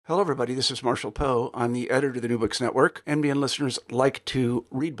Hello, everybody. This is Marshall Poe. I'm the editor of the New Books Network. NBN listeners like to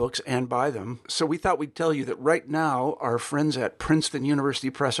read books and buy them. So we thought we'd tell you that right now, our friends at Princeton University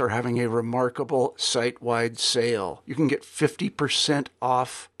Press are having a remarkable site-wide sale. You can get 50%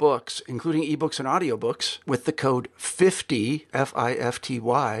 off books, including ebooks and audiobooks, with the code 50,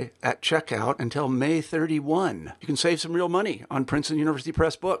 F-I-F-T-Y, at checkout until May 31. You can save some real money on Princeton University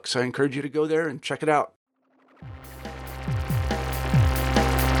Press books. I encourage you to go there and check it out.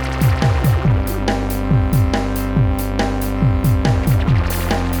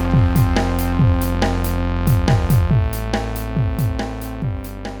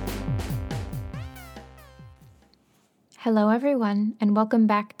 Hello, everyone, and welcome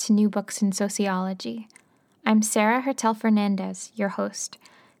back to New Books in Sociology. I'm Sarah Hertel-Fernandez, your host.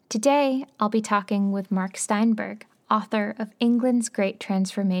 Today, I'll be talking with Mark Steinberg, author of England's Great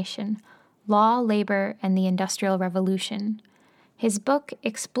Transformation, Law, Labor, and the Industrial Revolution. His book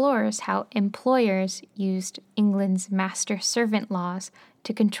explores how employers used England's master-servant laws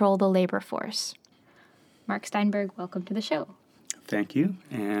to control the labor force. Mark Steinberg, welcome to the show. Thank you,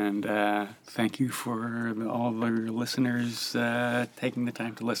 and thank you for all of your listeners taking the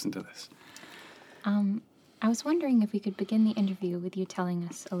time to listen to this. I was wondering if we could begin the interview with you telling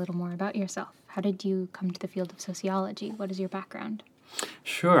us a little more about yourself. How did you come to the field of sociology? What is your background?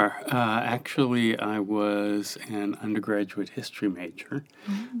 Sure. Actually, I was an undergraduate history major.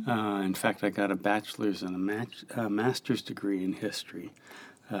 In fact, I got a bachelor's and a master's degree in history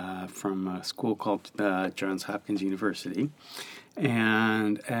from a school called Johns Hopkins University.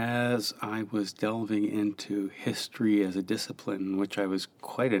 And as I was delving into history as a discipline, in which I was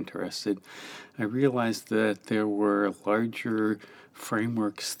quite interested, I realized that there were larger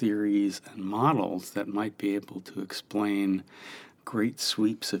frameworks, theories, and models that might be able to explain great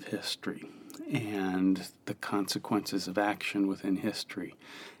sweeps of history and the consequences of action within history.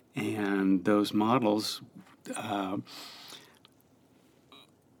 And those models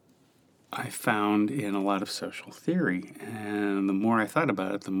I found in a lot of social theory. And the more I thought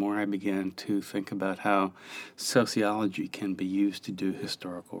about it, the more I began to think about how sociology can be used to do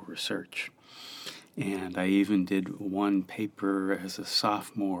historical research. And I even did one paper as a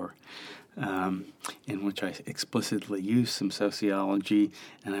sophomore in which I explicitly used some sociology,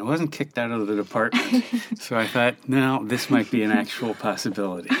 and I wasn't kicked out of the department. So I thought, no, this might be an actual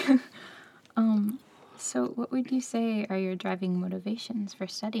possibility. So what would you say are your driving motivations for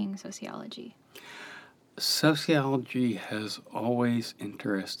studying sociology? Sociology has always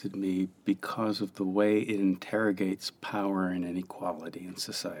interested me because of the way it interrogates power and inequality in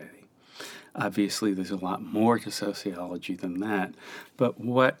society. Obviously, there's a lot more to sociology than that, but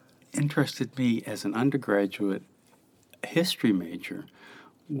what interested me as an undergraduate history major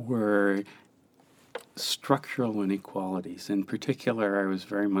were structural inequalities. In particular, I was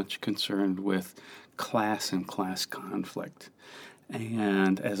very much concerned with class and class conflict.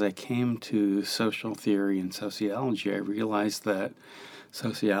 And as I came to social theory and sociology, I realized that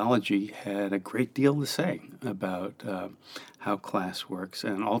sociology had a great deal to say about how class works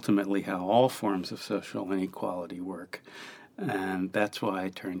and ultimately how all forms of social inequality work. And that's why I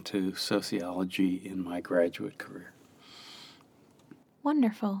turned to sociology in my graduate career.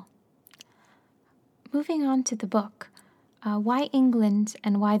 Wonderful. Moving on to the book, why England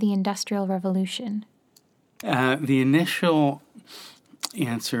and why the Industrial Revolution? The initial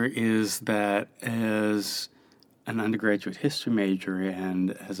answer is that as an undergraduate history major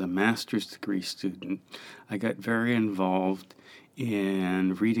and as a master's degree student, I got very involved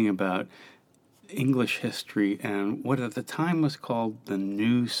in reading about English history and what at the time was called the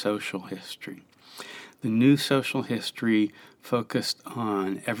New Social History. The New Social History focused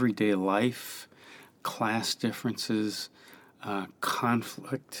on everyday life, class differences,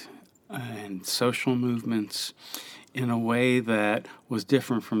 conflict, and social movements in a way that was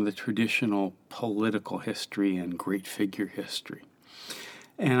different from the traditional political history and great figure history.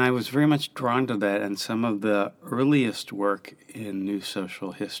 And I was very much drawn to that, and some of the earliest work in New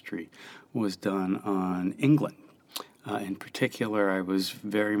Social History was done on England. In particular, I was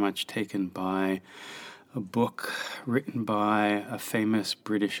very much taken by a book written by a famous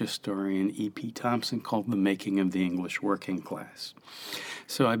British historian, E.P. Thompson, called The Making of the English Working Class.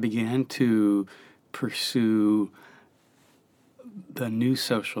 So I began to pursue the new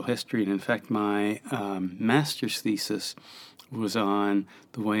social history, and in fact, my master's thesis was on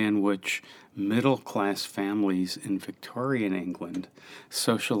the way in which middle-class families in Victorian England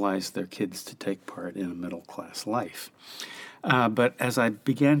socialized their kids to take part in a middle-class life. But as I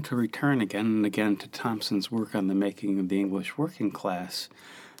began to return again and again to Thompson's work on the making of the English working class,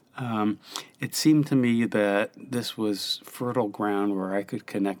 it seemed to me that this was fertile ground where I could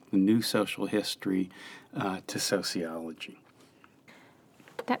connect the new social history to sociology.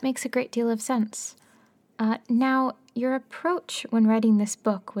 That makes a great deal of sense. Now, your approach when writing this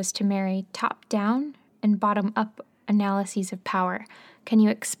book was to marry top-down and bottom-up analyses of power. Can you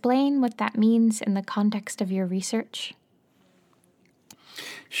explain what that means in the context of your research?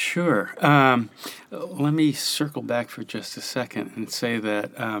 Sure. Let me circle back for just a second and say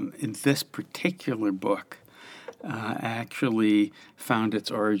that in this particular book, actually found its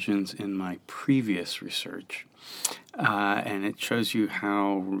origins in my previous research. And it shows you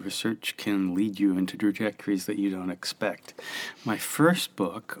how research can lead you into trajectories that you don't expect. My first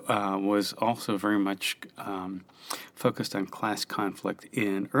book was also very much focused on class conflict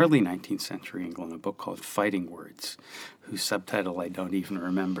in early 19th century England, a book called Fighting Words, whose subtitle I don't even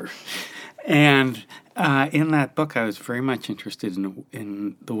remember. And in that book, I was very much interested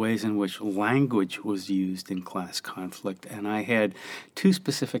in the ways in which language was used in class conflict. And I had two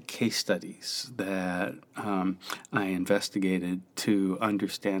specific case studies that I investigated to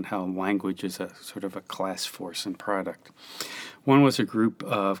understand how language is a sort of a class force and product. One was a group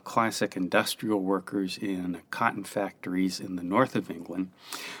of classic industrial workers in cotton factories in the north of England.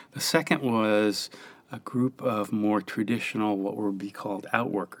 The second was a group of more traditional, what would be called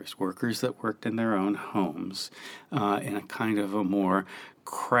outworkers, workers that worked in their own homes in a kind of a more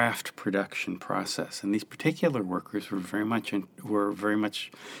craft production process. And these particular workers were very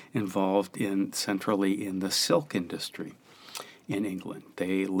much involved centrally in the silk industry in England.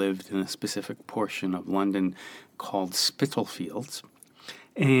 They lived in a specific portion of London called Spitalfields,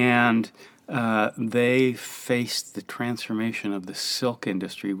 and they faced the transformation of the silk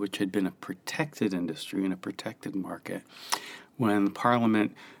industry, which had been a protected industry and a protected market, when the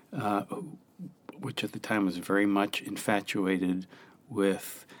Parliament, which at the time was very much infatuated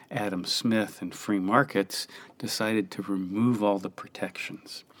with Adam Smith and free markets, decided to remove all the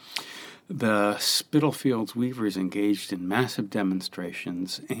protections. The Spitalfields weavers engaged in massive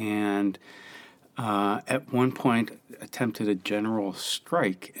demonstrations and at one point attempted a general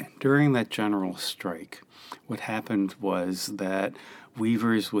strike. And during that general strike, what happened was that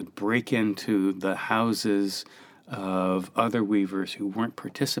weavers would break into the houses of other weavers who weren't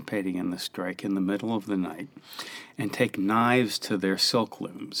participating in the strike in the middle of the night and take knives to their silk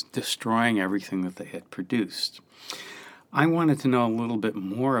looms, destroying everything that they had produced. I wanted to know a little bit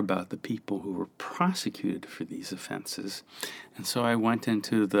more about the people who were prosecuted for these offenses, and so I went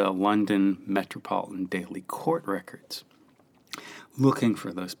into the London Metropolitan Daily Court records looking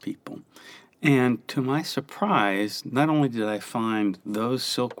for those people. And to my surprise, not only did I find those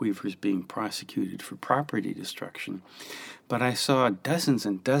silk weavers being prosecuted for property destruction, but I saw dozens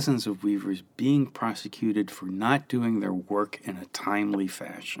and dozens of weavers being prosecuted for not doing their work in a timely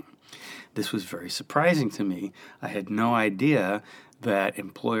fashion. This was very surprising to me. I had no idea that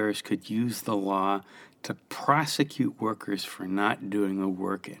employers could use the law to prosecute workers for not doing the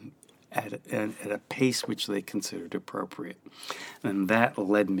work at a pace which they considered appropriate. And that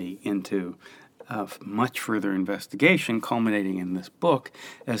led me into much further investigation, culminating in this book,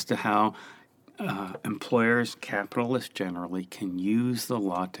 as to how employers, capitalists generally, can use the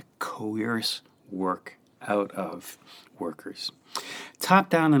law to coerce work out of workers.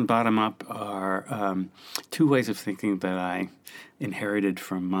 Top-down and bottom-up are two ways of thinking that I inherited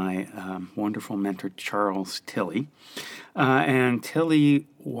from my wonderful mentor, Charles Tilly. And Tilly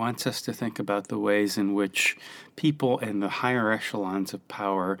wants us to think about the ways in which people in the higher echelons of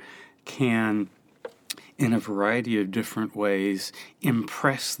power can, in a variety of different ways,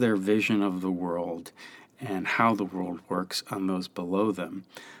 impress their vision of the world and how the world works on those below them.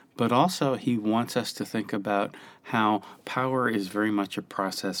 But also he wants us to think about how power is very much a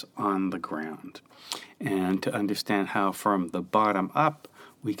process on the ground, and to understand how from the bottom up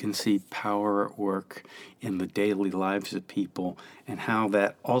we can see power at work in the daily lives of people and how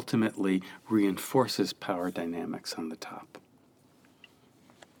that ultimately reinforces power dynamics on the top.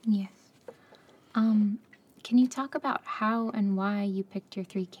 Yes. Can you talk about how and why you picked your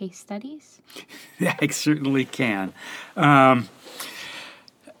 3 case studies? Yeah, I certainly can.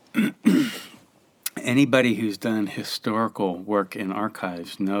 Anybody who's done historical work in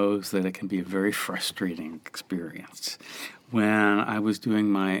archives knows that it can be a very frustrating experience. When I was doing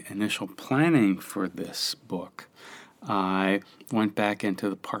my initial planning for this book, I went back into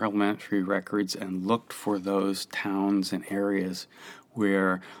the parliamentary records and looked for those towns and areas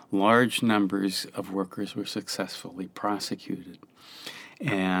where large numbers of workers were successfully prosecuted.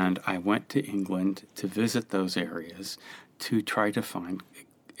 And I went to England to visit those areas to try to find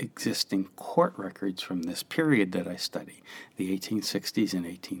existing court records from this period that I study, the 1860s and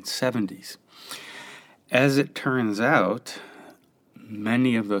 1870s. As it turns out,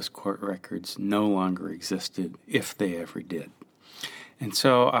 many of those court records no longer existed, if they ever did. And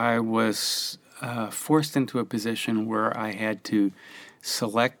so I was forced into a position where I had to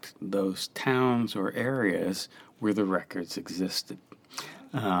select those towns or areas where the records existed.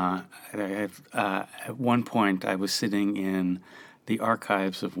 At one point, I was sitting in the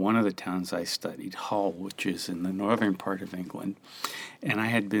archives of one of the towns I studied, Hull, which is in the northern part of England. And I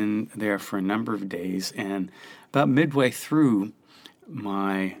had been there for a number of days, and about midway through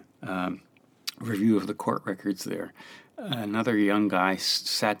my review of the court records there, another young guy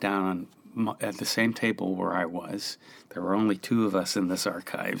sat down at the same table where I was. There were only two of us in this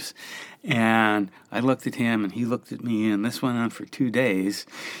archives. And I looked at him, and he looked at me, and this went on for 2 days.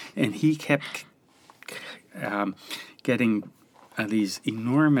 And he kept getting these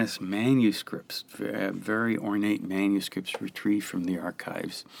enormous manuscripts, very ornate manuscripts retrieved from the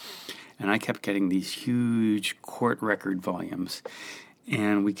archives. And I kept getting these huge court record volumes.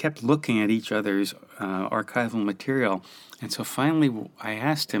 And we kept looking at each other's archival material. And so finally I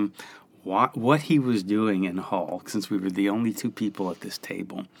asked him what he was doing in Hull, since we were the only two people at this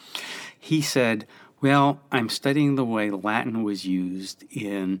table. He said, well, I'm studying the way Latin was used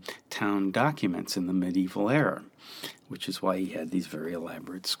in town documents in the medieval era, which is why he had these very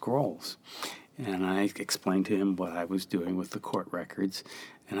elaborate scrolls. And I explained to him what I was doing with the court records.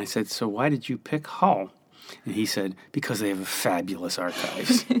 And I said, so why did you pick Hull? And he said, because they have fabulous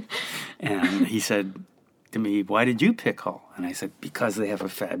archives. And he said to me, why did you pick Hull? And I said, because they have a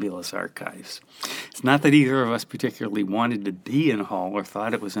fabulous archives. It's not that either of us particularly wanted to be in Hull or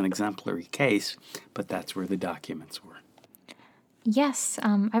thought it was an exemplary case, but that's where the documents were. Yes,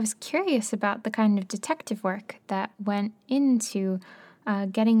 I was curious about the kind of detective work that went into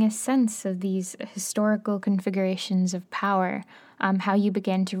getting a sense of these historical configurations of power, how you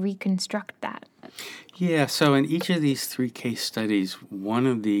began to reconstruct that. Yeah, so in each of these three case studies, one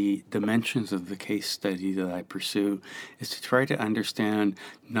of the dimensions of the case study that I pursue is to try to understand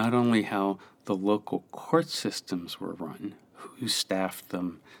not only how the local court systems were run, who staffed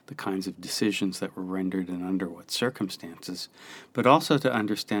them, the kinds of decisions that were rendered and under what circumstances, but also to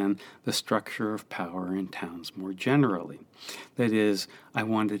understand the structure of power in towns more generally. That is, I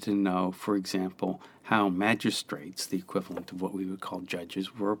wanted to know, for example, how magistrates, the equivalent of what we would call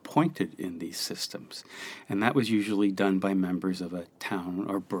judges, were appointed in these systems. And that was usually done by members of a town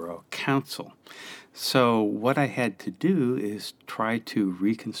or borough council. So what I had to do is try to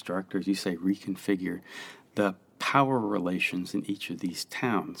reconstruct, or as you say, reconfigure, the power relations in each of these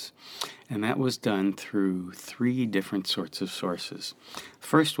towns. And that was done through three different sorts of sources.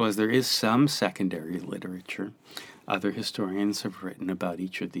 First was there is some secondary literature. Other historians have written about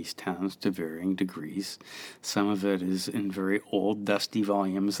each of these towns to varying degrees. Some of it is in very old, dusty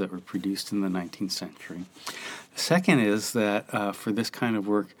volumes that were produced in the 19th century. The second is that for this kind of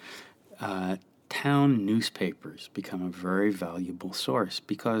work, town newspapers become a very valuable source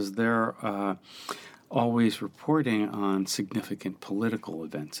because they're always reporting on significant political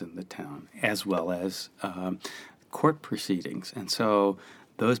events in the town, as well as court proceedings. And so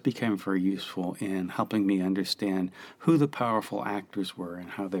those became very useful in helping me understand who the powerful actors were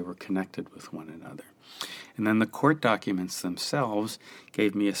and how they were connected with one another. And then the court documents themselves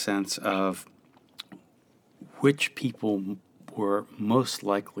gave me a sense of which people were most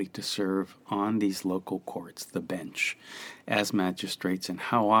likely to serve on these local courts, the bench, as magistrates, and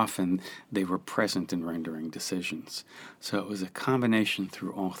how often they were present in rendering decisions. So it was a combination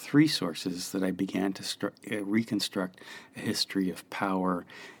through all three sources that I began to reconstruct a history of power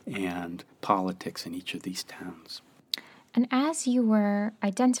and politics in each of these towns. And as you were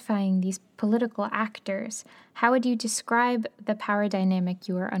identifying these political actors, how would you describe the power dynamic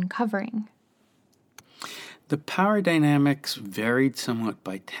you were uncovering? The power dynamics varied somewhat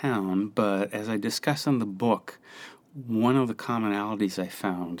by town, but as I discuss in the book, one of the commonalities I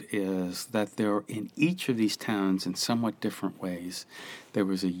found is that there, in each of these towns, in somewhat different ways, there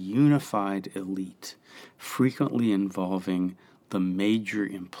was a unified elite, frequently involving the major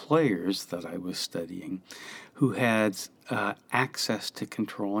employers that I was studying, who had access to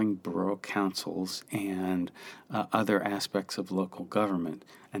controlling borough councils and other aspects of local government.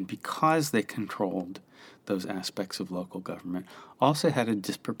 And because they controlled those aspects of local government, also had a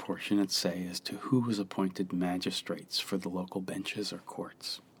disproportionate say as to who was appointed magistrates for the local benches or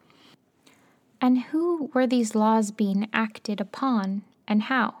courts. And who were these laws being acted upon, and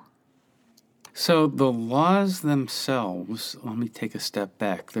how? So the laws themselves, let me take a step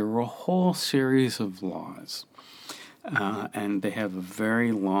back. There were a whole series of laws. and they have a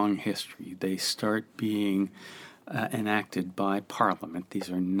very long history. They start being enacted by Parliament. These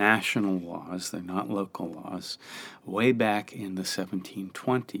are national laws, they're not local laws, way back in the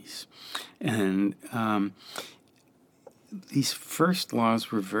 1720s. And these first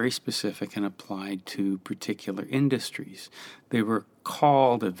laws were very specific and applied to particular industries. They were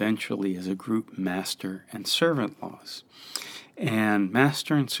called eventually as a group master and servant laws. And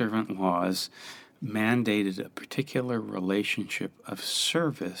master and servant laws mandated a particular relationship of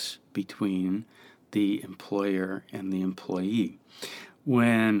service between the employer and the employee.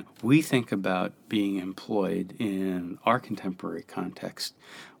 When we think about being employed in our contemporary context,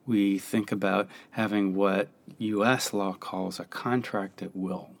 we think about having what U.S. law calls a contract at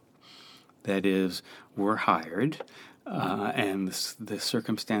will. That is, we're hired, and the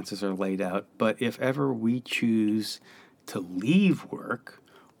circumstances are laid out, but if ever we choose to leave work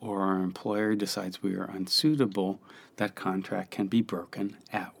or our employer decides we are unsuitable, that contract can be broken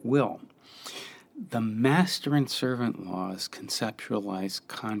at will. The master and servant laws conceptualize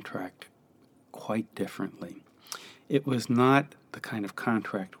contract quite differently. It was not the kind of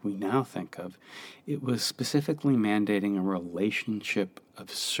contract we now think of. It was specifically mandating a relationship of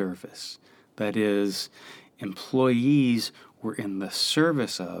service. That is, employees were in the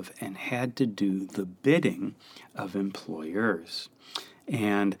service of and had to do the bidding of employers.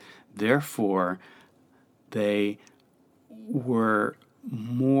 And therefore, they were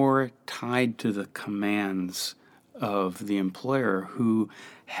more tied to the commands of the employer, who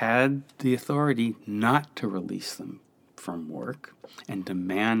had the authority not to release them from work and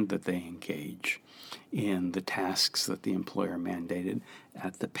demand that they engage in the tasks that the employer mandated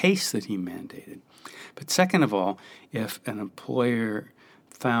at the pace that he mandated. But second of all, if an employer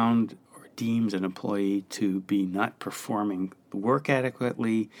found or deemed an employee to be not performing the work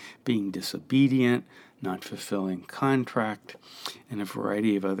adequately, being disobedient, not fulfilling contract, and a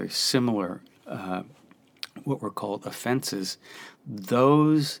variety of other similar what were called offenses,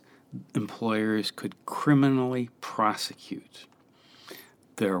 those employers could criminally prosecute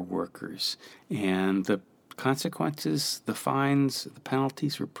their workers. And the consequences, the fines, the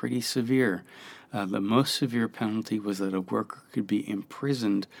penalties were pretty severe. The most severe penalty was that a worker could be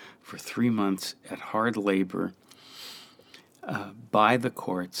imprisoned for 3 months at hard labor by the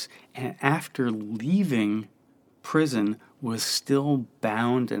courts, and after leaving prison was still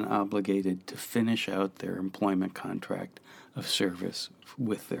bound and obligated to finish out their employment contract of service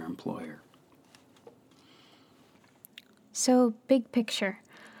with their employer. So, big picture,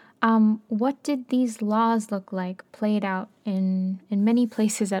 what did these laws look like played out in many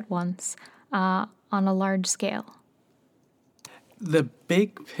places at once on a large scale? The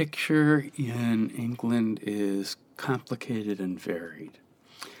big picture in England is complicated and varied.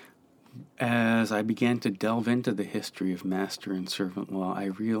 As I began to delve into the history of master and servant law, I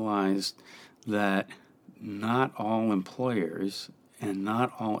realized that not all employers and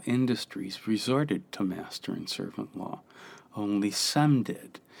not all industries resorted to master and servant law. Only some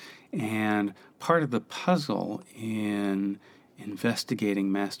did. And part of the puzzle in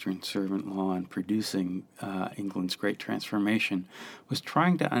investigating master and servant law and producing England's Great Transformation was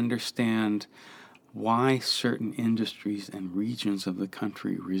trying to understand why certain industries and regions of the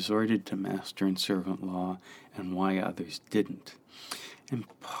country resorted to master and servant law and why others didn't. And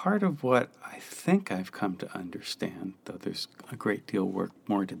part of what I think I've come to understand, though there's a great deal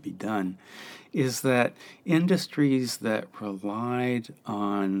more to be done, is that industries that relied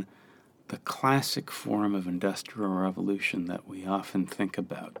on the classic form of industrial revolution that we often think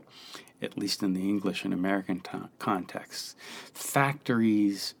about, at least in the English and American contexts,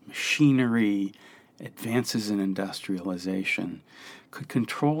 factories, machinery, advances in industrialization, could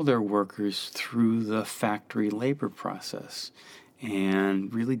control their workers through the factory labor process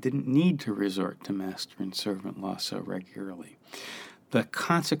and really didn't need to resort to master and servant law so regularly. The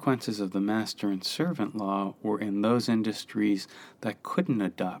consequences of the master and servant law were in those industries that couldn't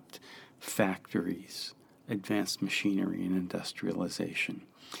adopt factories, advanced machinery, and industrialization.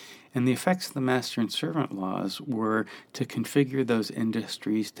 And the effects of the master and servant laws were to configure those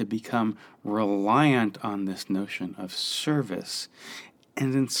industries to become reliant on this notion of service,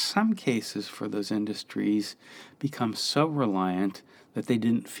 and in some cases for those industries become so reliant that they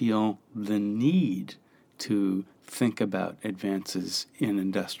didn't feel the need to think about advances in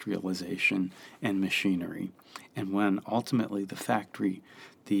industrialization and machinery. And when ultimately the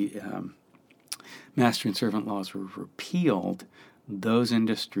master and servant laws were repealed, those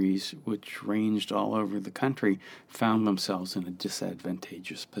industries, which ranged all over the country, found themselves in a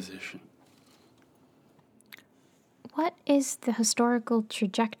disadvantageous position. What is the historical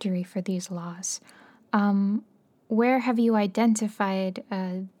trajectory for these laws? where have you identified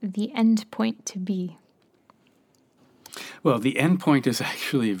the end point to be? Well, the end point is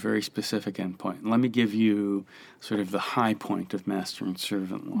actually a very specific end point. Let me give you sort of the high point of master and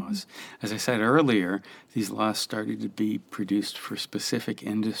servant laws. As I said earlier, these laws started to be produced for specific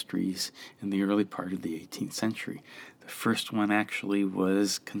industries in the early part of the 18th century. The first one actually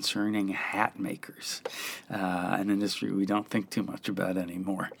was concerning hat makers, an industry we don't think too much about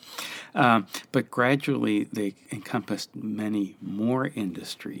anymore. But gradually they encompassed many more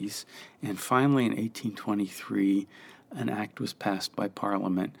industries, and finally in 1823, an act was passed by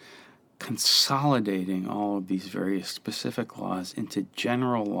Parliament consolidating all of these various specific laws into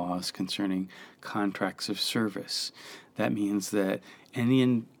general laws concerning contracts of service. That means that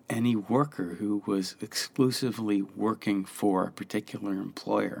any worker who was exclusively working for a particular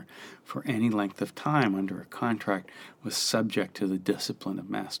employer for any length of time under a contract was subject to the discipline of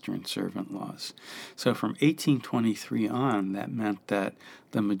master and servant laws. So from 1823 on, that meant that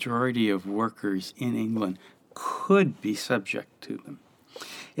the majority of workers in England could be subject to them.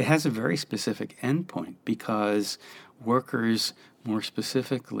 It has a very specific endpoint because workers, more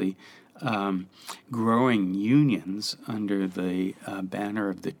specifically, growing unions under the banner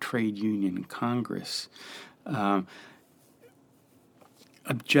of the Trade Union Congress,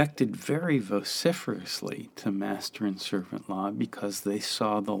 objected very vociferously to master and servant law because they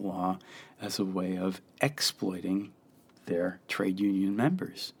saw the law as a way of exploiting their trade union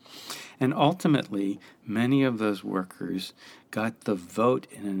members. And ultimately, many of those workers got the vote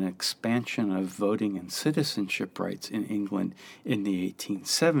in an expansion of voting and citizenship rights in England in the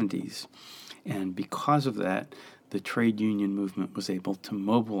 1870s. And because of that, the trade union movement was able to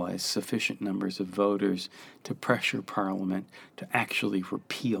mobilize sufficient numbers of voters to pressure Parliament to actually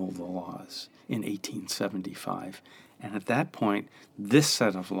repeal the laws in 1875. And at that point, this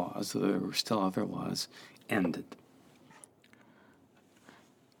set of laws, though there were still other laws, ended.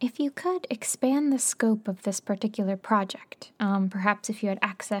 If you could expand the scope of this particular project, perhaps if you had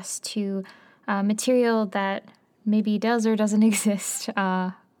access to material that maybe does or doesn't exist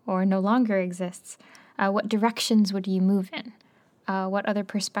or no longer exists, what directions would you move in? What other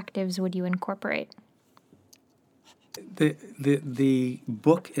perspectives would you incorporate? The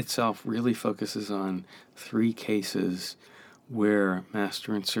book itself really focuses on 3 cases where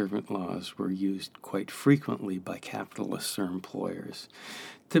master and servant laws were used quite frequently by capitalists or employers.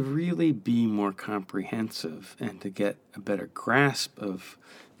 To really be more comprehensive and to get a better grasp of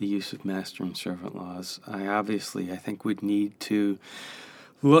the use of master and servant laws, I think would need to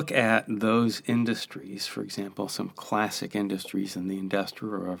look at those industries, for example, some classic industries in the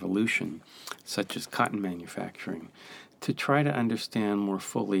Industrial Revolution, such as cotton manufacturing, to try to understand more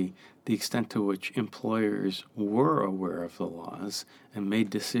fully the extent to which employers were aware of the laws and made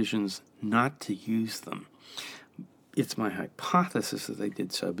decisions not to use them. It's my hypothesis that they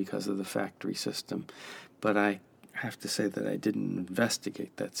did so because of the factory system, but I have to say that I didn't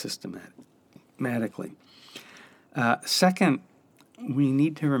investigate that systematically. Second, we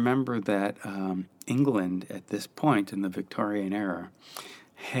need to remember that England at this point in the Victorian era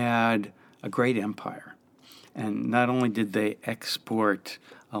had a great empire. And not only did they export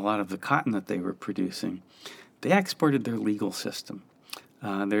a lot of the cotton that they were producing, they exported their legal system.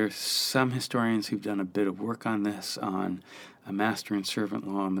 There's some historians who've done a bit of work on this, on a master and servant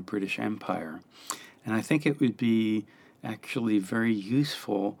law in the British Empire. And I think it would be actually very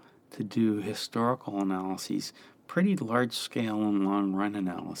useful to do historical analyses, pretty large-scale and long-run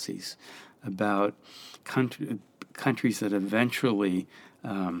analyses about countries that eventually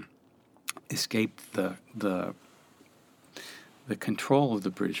escaped the control of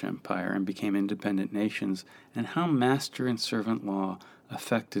the British Empire and became independent nations, and how master and servant law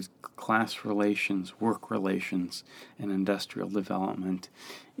affected class relations, work relations, and industrial development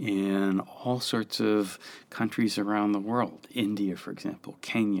in all sorts of countries around the world. India, for example,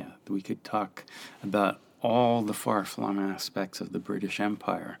 Kenya. We could talk about all the far-flung aspects of the British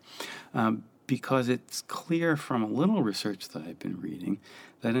Empire. Because it's clear from a little research that I've been reading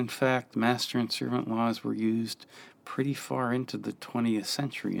that, in fact, master and servant laws were used pretty far into the 20th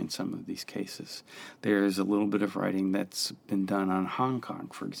century in some of these cases. There's a little bit of writing that's been done on Hong Kong,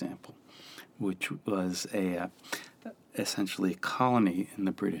 for example, which was essentially a colony in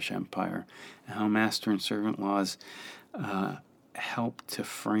the British Empire, and how master and servant laws helped to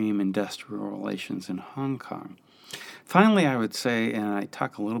frame industrial relations in Hong Kong. Finally, I would say, and I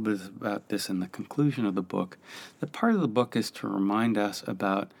talk a little bit about this in the conclusion of the book, that part of the book is to remind us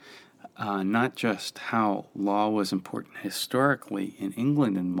about not just how law was important historically in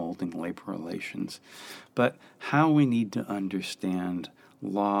England in molding labor relations, but how we need to understand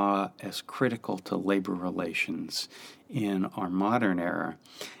law as critical to labor relations in our modern era,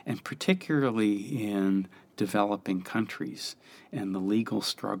 and particularly in developing countries and the legal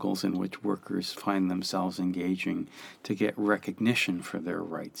struggles in which workers find themselves engaging to get recognition for their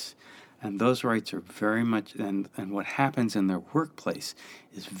rights. And those rights are very much, and what happens in their workplace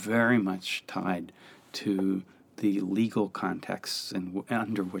is very much tied to the legal contexts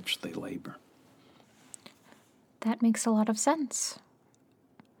under which they labor. That makes a lot of sense.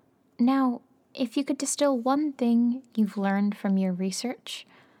 Now, if you could distill one thing you've learned from your research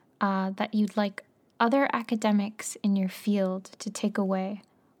that you'd like other academics in your field to take away,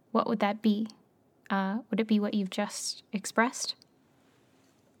 what would that be? Would it be what you've just expressed?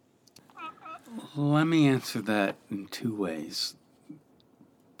 Let me answer that in two ways.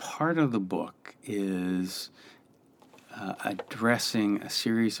 Part of the book is addressing a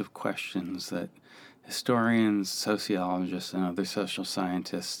series of questions that historians, sociologists, and other social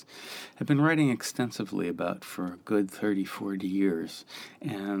scientists have been writing extensively about for a good 30, 40 years.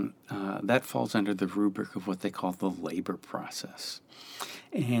 And that falls under the rubric of what they call the labor process.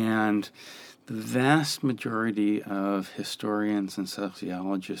 And the vast majority of historians and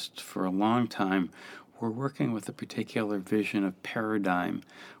sociologists for a long time were working with a particular vision of paradigm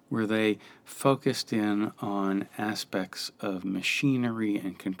where they focused in on aspects of machinery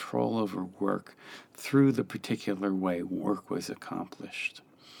and control over work through the particular way work was accomplished.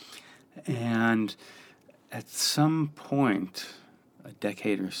 And at some point, a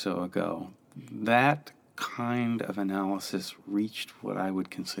decade or so ago, that kind of analysis reached what I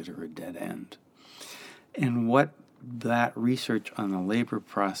would consider a dead end. And what that research on the labor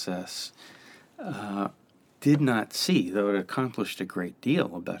process did not see, though it accomplished a great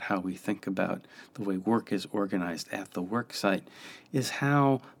deal about how we think about the way work is organized at the work site, is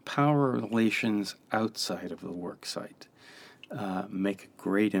how power relations outside of the work site make a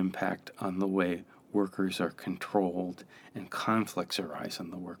great impact on the way workers are controlled and conflicts arise in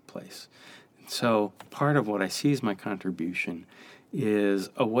the workplace. And so part of what I see as my contribution is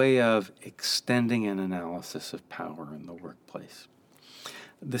a way of extending an analysis of power in the workplace.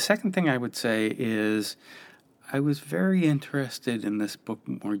 The second thing I would say is I was very interested in this book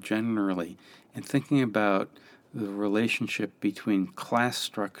more generally in thinking about the relationship between class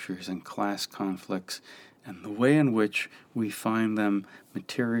structures and class conflicts and the way in which we find them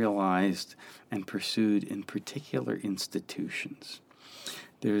materialized and pursued in particular institutions.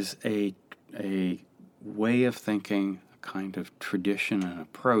 There's a way of thinking, a kind of tradition and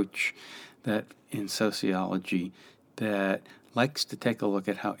approach that in sociology that likes to take a look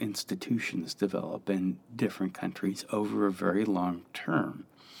at how institutions develop in different countries over a very long term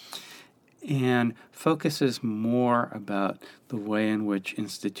and focuses more about the way in which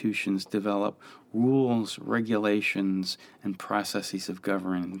institutions develop rules, regulations, and processes of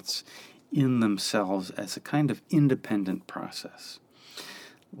governance in themselves as a kind of independent process.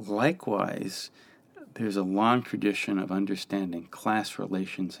 Likewise, there's a long tradition of understanding class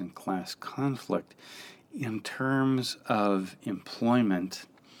relations and class conflict in terms of employment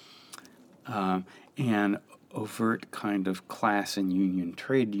and overt kind of class and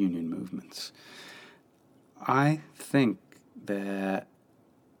trade union movements. I think that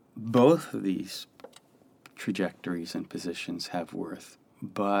both of these trajectories and positions have worth,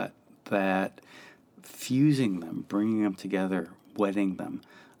 but that fusing them, bringing them together, wedding them,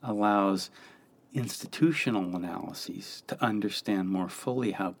 allows institutional analyses to understand more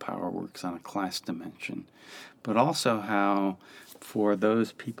fully how power works on a class dimension, but also how, for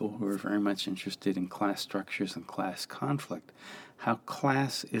those people who are very much interested in class structures and class conflict, how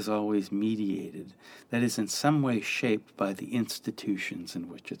class is always mediated, that is in some way shaped by the institutions in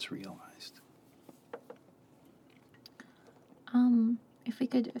which it's realized. If we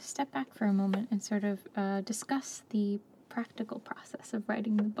could step back for a moment and sort of discuss the practical process of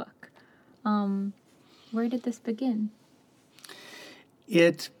writing the book. Where did this begin?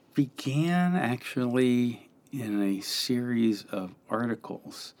 It began actually in a series of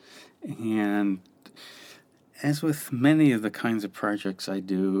articles. And as with many of the kinds of projects I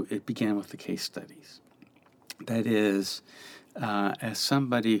do, it began with the case studies. That is, as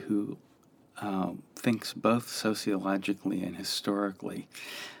somebody who thinks both sociologically and historically,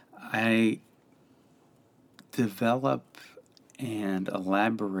 I develop and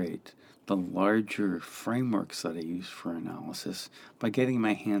elaborate the larger frameworks that I use for analysis by getting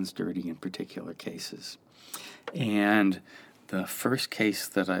my hands dirty in particular cases. And the first case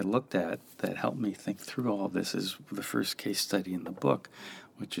that I looked at that helped me think through all this is the first case study in the book,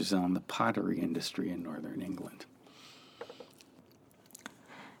 which is on the pottery industry in northern England.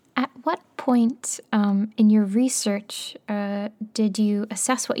 At what point in your research did you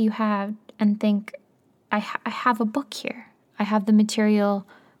assess what you had and think, I have a book here. I have the material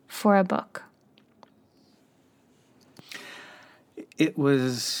for a book? It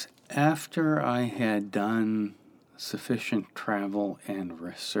was after I had done sufficient travel and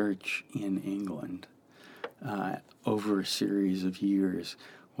research in England over a series of years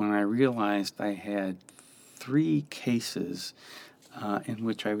when I realized I had 3 cases in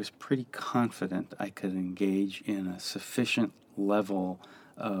which I was pretty confident I could engage in a sufficient level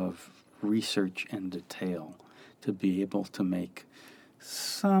of research and detail to be able to make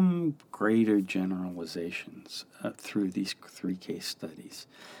some greater generalizations through these 3 case studies.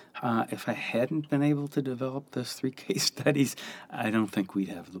 If I hadn't been able to develop those 3 case studies, I don't think we'd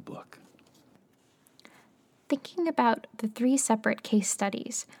have the book. Thinking about the 3 separate case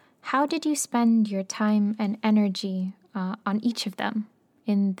studies, how did you spend your time and energy on each of them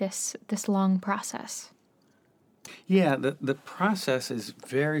in this long process? Yeah, the process is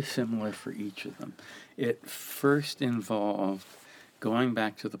very similar for each of them. It first involved going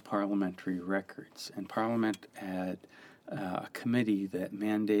back to the parliamentary records, and Parliament had a committee that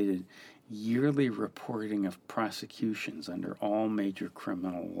mandated yearly reporting of prosecutions under all major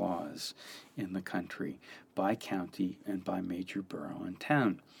criminal laws in the country by county and by major borough and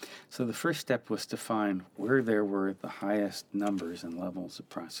town. So the first step was to find where there were the highest numbers and levels of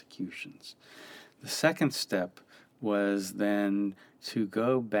prosecutions. The second step was then to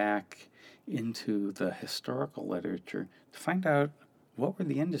go back into the historical literature to find out what were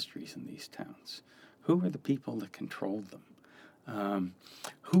the industries in these towns, who were the people that controlled them,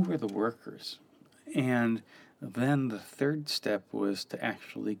 who were the workers. And then the third step was to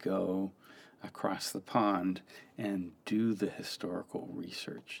actually go across the pond and do the historical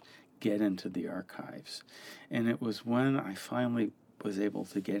research, get into the archives. And it was when I finally was able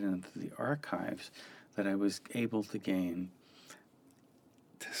to get into the archives that I was able to gain,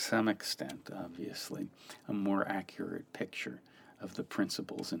 to some extent, obviously, a more accurate picture of the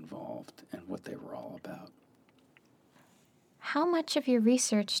principles involved and what they were all about. How much of your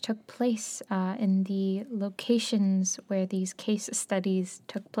research took place in the locations where these case studies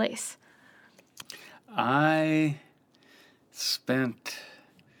took place? I spent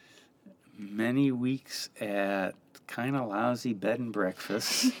many weeks at kind of lousy bed and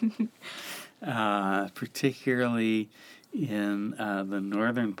breakfasts, particularly in the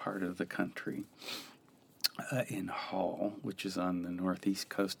northern part of the country, in Hull, which is on the northeast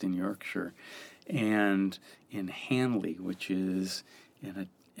coast in Yorkshire, and in Hanley, which is in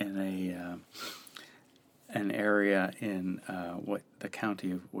an area in what the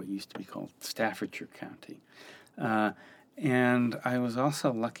county of what used to be called Staffordshire County. And I was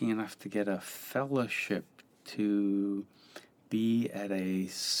also lucky enough to get a fellowship to be at a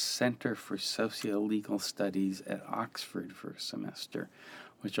Center for Socio-Legal Studies at Oxford for a semester,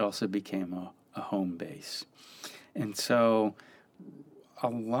 which also became a home base. And so a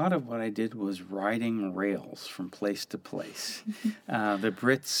lot of what I did was riding rails from place to place. The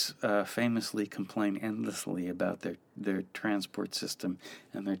Brits famously complain endlessly about their transport system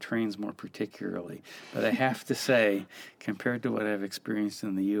and their trains more particularly. But I have to say, compared to what I've experienced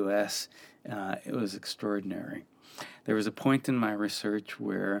in the U.S., it was extraordinary. There was a point in my research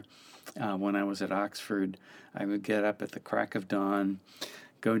where when I was at Oxford, I would get up at the crack of dawn,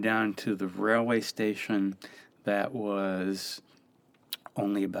 go down to the railway station that was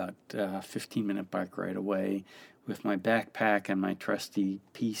only about a 15-minute bike ride away with my backpack and my trusty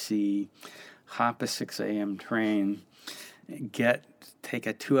PC, hop a 6 a.m. train, take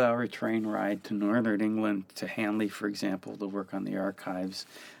a 2-hour train ride to northern England, to Hanley, for example, to work on the archives,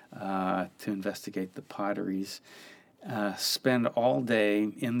 to investigate the potteries, spend all day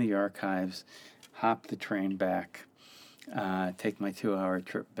in the archives, hop the train back, take my 2-hour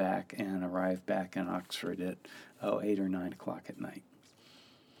trip back, and arrive back in Oxford at 8 or 9 o'clock at night.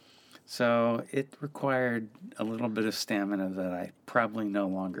 So it required a little bit of stamina that I probably no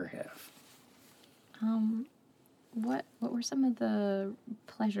longer have. What were some of the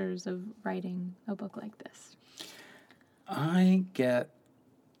pleasures of writing a book like this? I get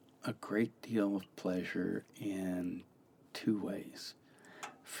a great deal of pleasure in 2 ways.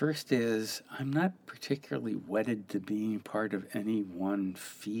 First is, I'm not particularly wedded to being part of any one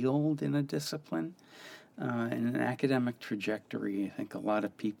field in a discipline. In an academic trajectory, I think a lot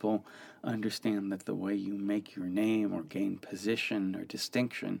of people understand that the way you make your name or gain position or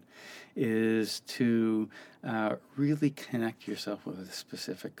distinction is to really connect yourself with a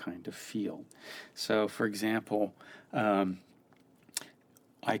specific kind of field. So, for example, I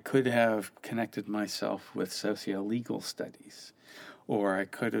could have connected myself with socio-legal studies, Or I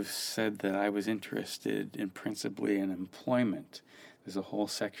could have said that I was interested principally in employment. There's a whole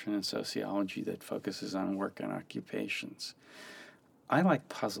section in sociology that focuses on work and occupations. I like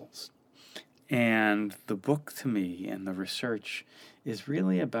puzzles. And the book to me and the research is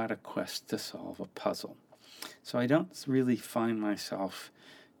really about a quest to solve a puzzle. So I don't really find myself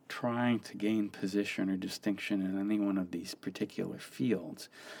trying to gain position or distinction in any one of these particular fields.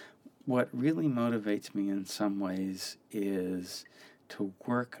 What really motivates me in some ways is to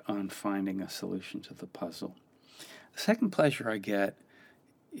work on finding a solution to the puzzle. The second pleasure I get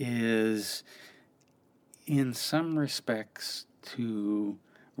is, in some respects, to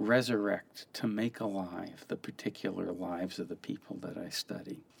resurrect, to make alive the particular lives of the people that I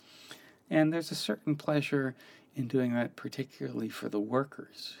study. And there's a certain pleasure in doing that, particularly for the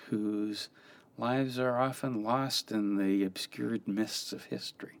workers, whose lives are often lost in the obscured mists of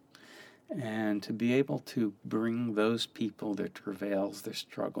history. And to be able to bring those people, their travails, their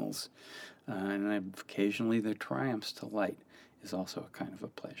struggles, and occasionally their triumphs to light is also a kind of a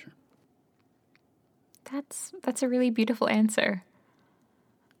pleasure. That's a really beautiful answer.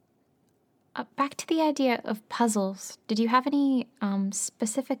 Back to the idea of puzzles. Did you have any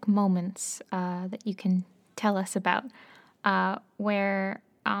specific moments that you can tell us about where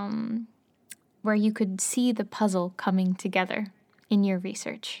you could see the puzzle coming together in your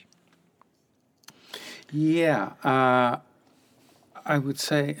research? Yeah, I would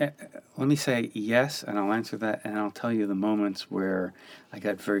say, let me say yes, and I'll answer that, and I'll tell you the moments where I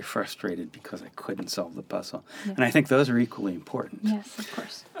got very frustrated because I couldn't solve the puzzle. Yes. And I think those are equally important. Yes, of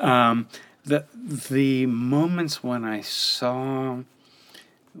course. The moments when I saw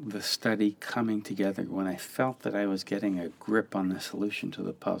the study coming together, when I felt that I was getting a grip on the solution to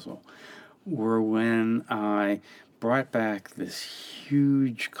the puzzle, were when I brought back this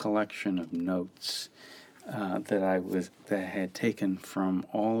huge collection of notes that I had taken from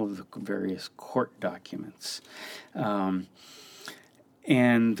all of the various court documents. And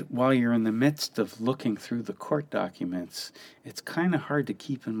while you're in the midst of looking through the court documents, it's kind of hard to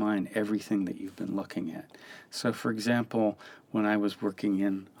keep in mind everything that you've been looking at. So, for example, when I was working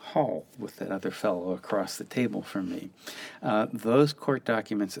in Hull with that other fellow across the table from me, those court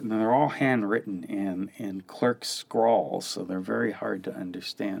documents, and they're all handwritten in clerk's scrawls, so they're very hard to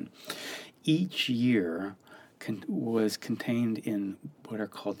understand. Each year was contained in what are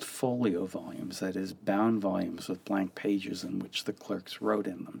called folio volumes, that is, bound volumes with blank pages in which the clerks wrote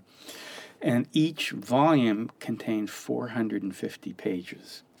in them. And each volume contained 450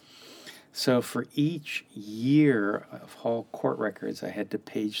 pages. So for each year of Hull court records, I had to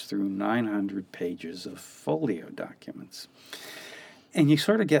page through 900 pages of folio documents. And you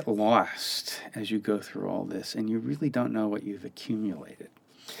sort of get lost as you go through all this, and you really don't know what you've accumulated.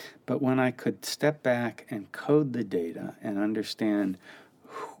 But when I could step back and code the data and understand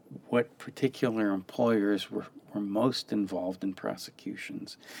what particular employers were most involved in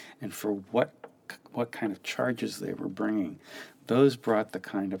prosecutions and for what kind of charges they were bringing, those brought the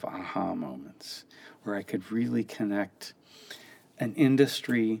kind of aha moments where I could really connect an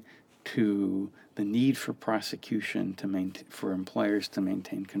industry to the need for prosecution for employers to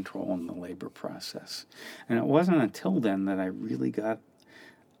maintain control in the labor process. And it wasn't until then that I really got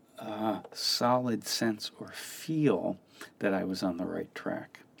a solid sense or feel that I was on the right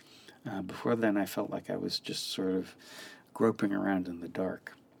track. Before then, I felt like I was just sort of groping around in the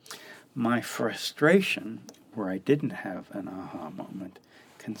dark. My frustration, where I didn't have an aha moment,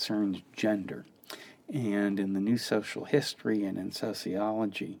 concerns gender. And in the new social history and in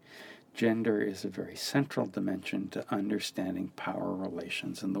sociology, gender is a very central dimension to understanding power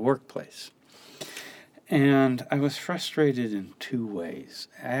relations in the workplace. And I was frustrated in two ways.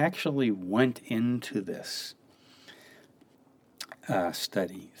 I actually went into this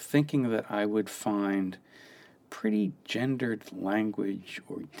study thinking that I would find pretty gendered language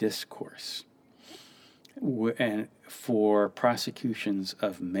or discourse for prosecutions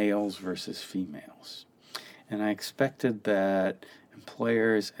of males versus females. And I expected that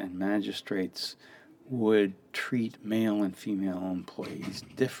employers and magistrates would treat male and female employees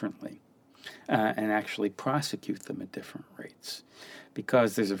differently. And actually prosecute them at different rates,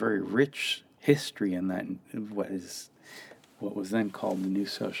 because there's a very rich history in that, what was then called the new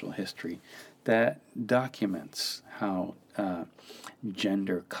social history, that documents how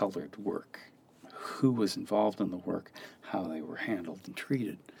gender-colored work, who was involved in the work, how they were handled and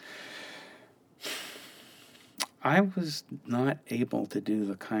treated. I was not able to do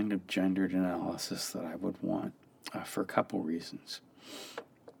the kind of gendered analysis that I would want for a couple reasons.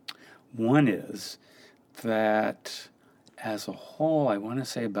 One is that, as a whole, I want to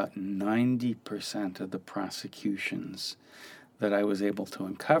say about 90% of the prosecutions that I was able to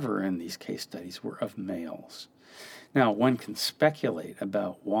uncover in these case studies were of males. Now, one can speculate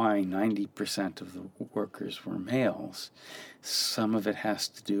about why 90% of the workers were males. Some of it has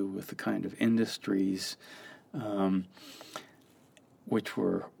to do with the kind of industries which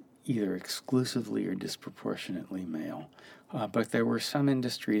were either exclusively or disproportionately male. But there were some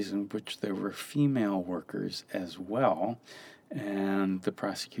industries in which there were female workers as well, and the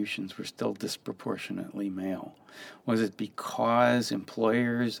prosecutions were still disproportionately male. Was it because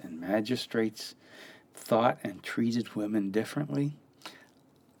employers and magistrates thought and treated women differently?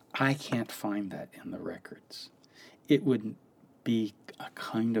 I can't find that in the records. It would be a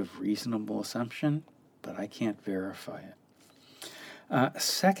kind of reasonable assumption, but I can't verify it.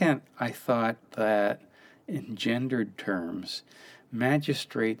 Second, I thought that in gendered terms,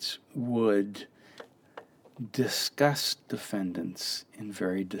 magistrates would discuss defendants in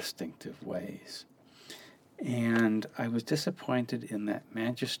very distinctive ways. And I was disappointed in that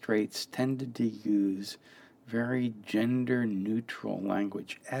magistrates tended to use very gender-neutral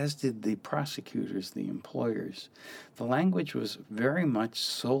language, as did the prosecutors, the employers. The language was very much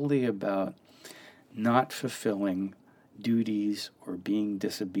solely about not fulfilling duties or being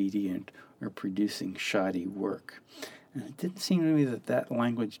disobedient or producing shoddy work. And it didn't seem to me that that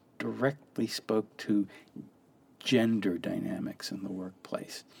language directly spoke to gender dynamics in the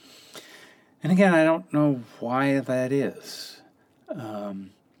workplace. And again, I don't know why that is.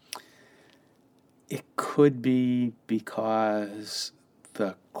 It could be because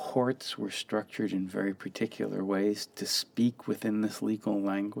the courts were structured in very particular ways to speak within this legal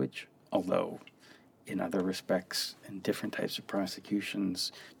language, although in other respects, in different types of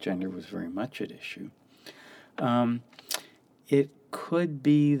prosecutions, gender was very much at issue. It could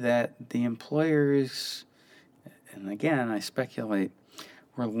be that the employers, and again, I speculate,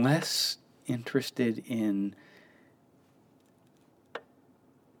 were less interested in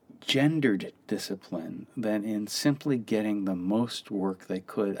gendered discipline than in simply getting the most work they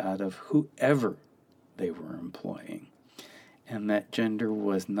could out of whoever they were employing, and that gender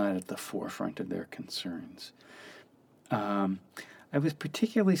was not at the forefront of their concerns. I was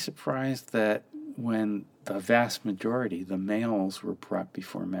particularly surprised that when the vast majority, the males, were brought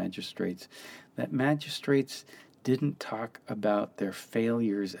before magistrates, that magistrates didn't talk about their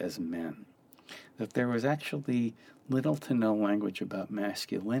failures as men, that there was actually little to no language about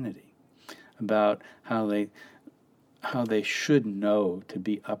masculinity, about how they should know to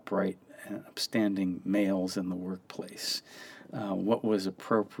be upright and upstanding males in the workplace, what was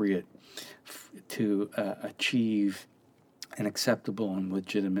appropriate to achieve an acceptable and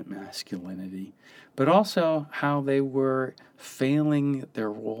legitimate masculinity, but also how they were failing their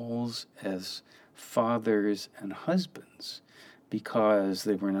roles as fathers and husbands because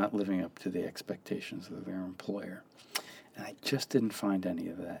they were not living up to the expectations of their employer. And I just didn't find any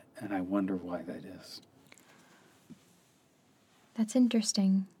of that, and I wonder why that is. That's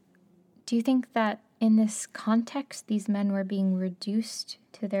interesting. Do you think that in this context, these men were being reduced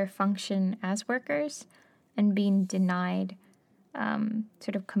to their function as workers and being denied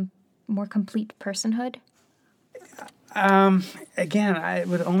more complete personhood? Again, it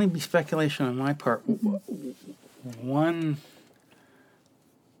would only be speculation on my part. One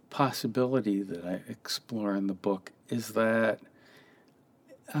possibility that I explore in the book is that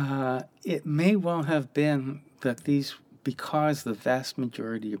it may well have been that because the vast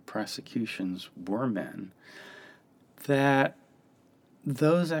majority of prosecutions were men, that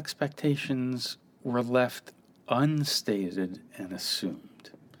those expectations were left unstated and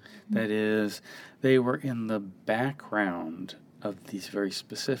assumed. That is, they were in the background of these very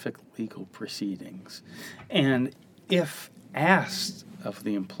specific legal proceedings. And if asked of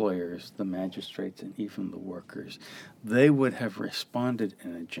the employers, the magistrates, and even the workers, they would have responded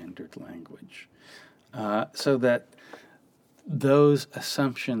in a gendered language. So that those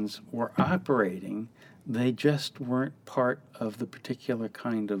assumptions were operating, they just weren't part of the particular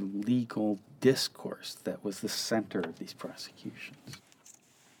kind of legal discourse that was the center of these prosecutions.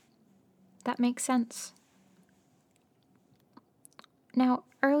 That makes sense. Now,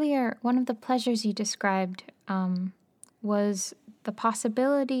 earlier, one of the pleasures you described was the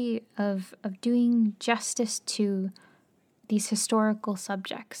possibility of doing justice to these historical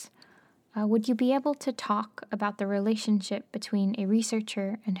subjects. Would you be able to talk about the relationship between a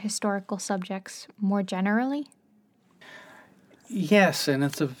researcher and historical subjects more generally? Yes, and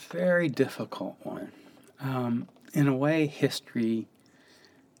it's a very difficult one. In a way, history,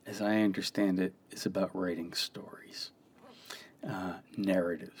 as I understand it, is about writing stories,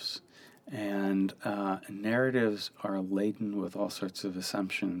 narratives. And narratives are laden with all sorts of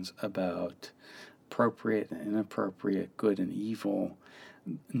assumptions about appropriate and inappropriate, good and evil,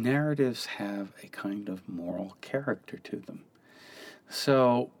 narratives have a kind of moral character to them.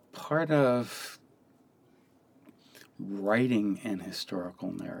 So part of writing an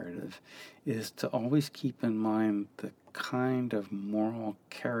historical narrative is to always keep in mind the kind of moral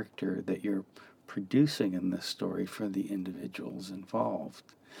character that you're producing in this story for the individuals involved.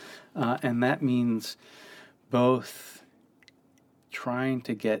 And that means both trying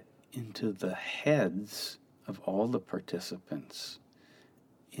to get into the heads of all the participants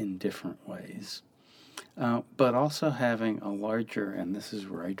in different ways, but also having a larger, and this is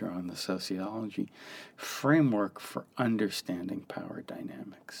where I draw on the sociology, framework for understanding power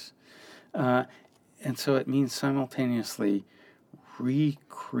dynamics. And so it means simultaneously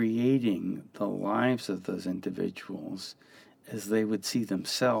recreating the lives of those individuals as they would see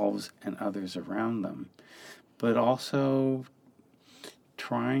themselves and others around them, but also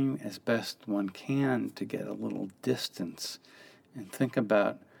trying as best one can to get a little distance and think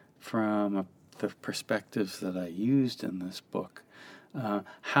about from the perspectives that I used in this book,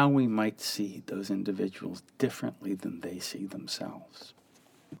 how we might see those individuals differently than they see themselves.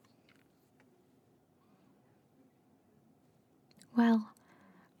 Well,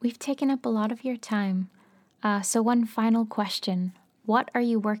 we've taken up a lot of your time. So one final question. What are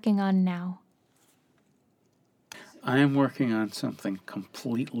you working on now? I am working on something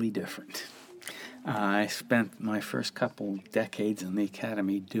completely different. I spent my first couple decades in the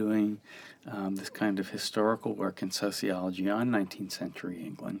academy doing this kind of historical work in sociology on 19th century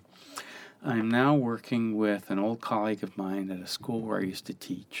England. I'm now working with an old colleague of mine at a school where I used to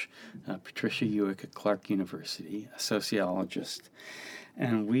teach, Patricia Ewick at Clark University, a sociologist,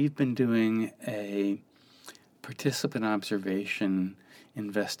 and we've been doing a participant observation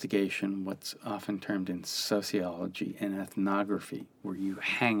investigation, what's often termed in sociology an ethnography, where you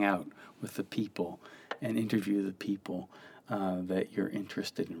hang out with the people and interview the people that you're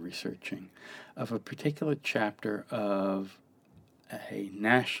interested in researching, of a particular chapter of a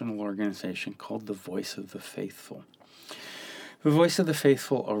national organization called the Voice of the Faithful. The Voice of the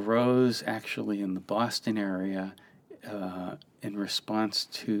Faithful arose actually in the Boston area in response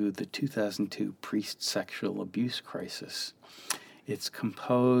to the 2002 priest sexual abuse crisis. It's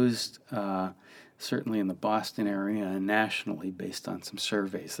composed, certainly in the Boston area and nationally, based on some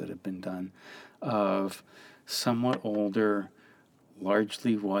surveys that have been done, of somewhat older,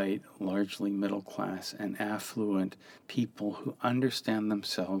 largely white, largely middle class, and affluent people who understand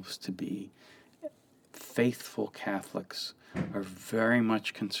themselves to be faithful Catholics, are very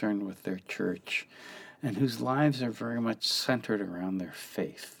much concerned with their church, and whose lives are very much centered around their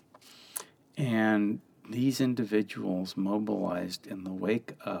faith. And these individuals mobilized in the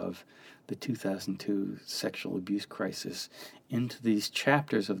wake of the 2002 sexual abuse crisis into these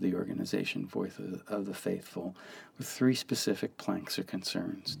chapters of the organization, Voice of the Faithful, with three specific planks or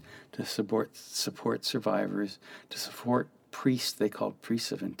concerns: to support survivors, to support priests they called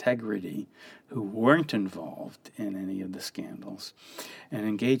priests of integrity who weren't involved in any of the scandals, and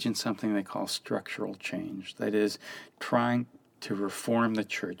engage in something they call structural change, that is, trying to reform the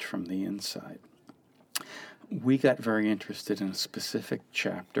church from the inside. We got very interested in a specific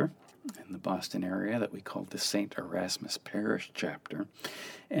chapter in the Boston area that we called the St. Erasmus Parish chapter,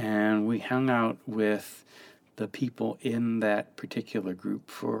 and we hung out with the people in that particular group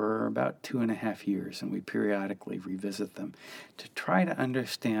for about 2.5 years, and we periodically revisit them to try to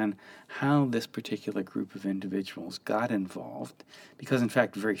understand how this particular group of individuals got involved, because in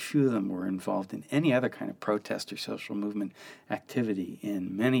fact very few of them were involved in any other kind of protest or social movement activity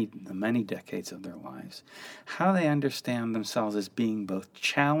in the many decades of their lives, how they understand themselves as being both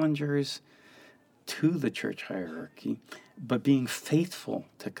challengers to the church hierarchy, but being faithful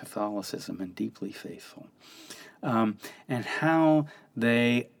to Catholicism and deeply faithful, and how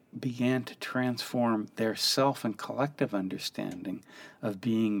they began to transform their self and collective understanding of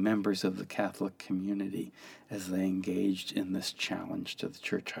being members of the Catholic community as they engaged in this challenge to the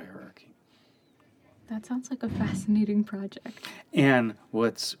church hierarchy. That sounds like a fascinating project. And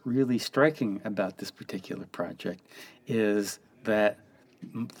what's really striking about this particular project is that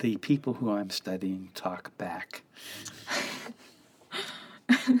the people who I'm studying talk back.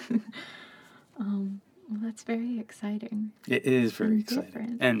 Well, that's very exciting. It is very And exciting.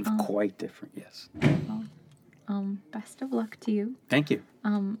 different. And quite different, yes. Well, best of luck to you. Thank you.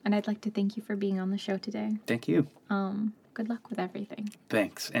 And I'd like to thank you for being on the show today. Thank you. Good luck with everything.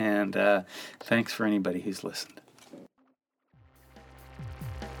 Thanks. And thanks for anybody who's listened.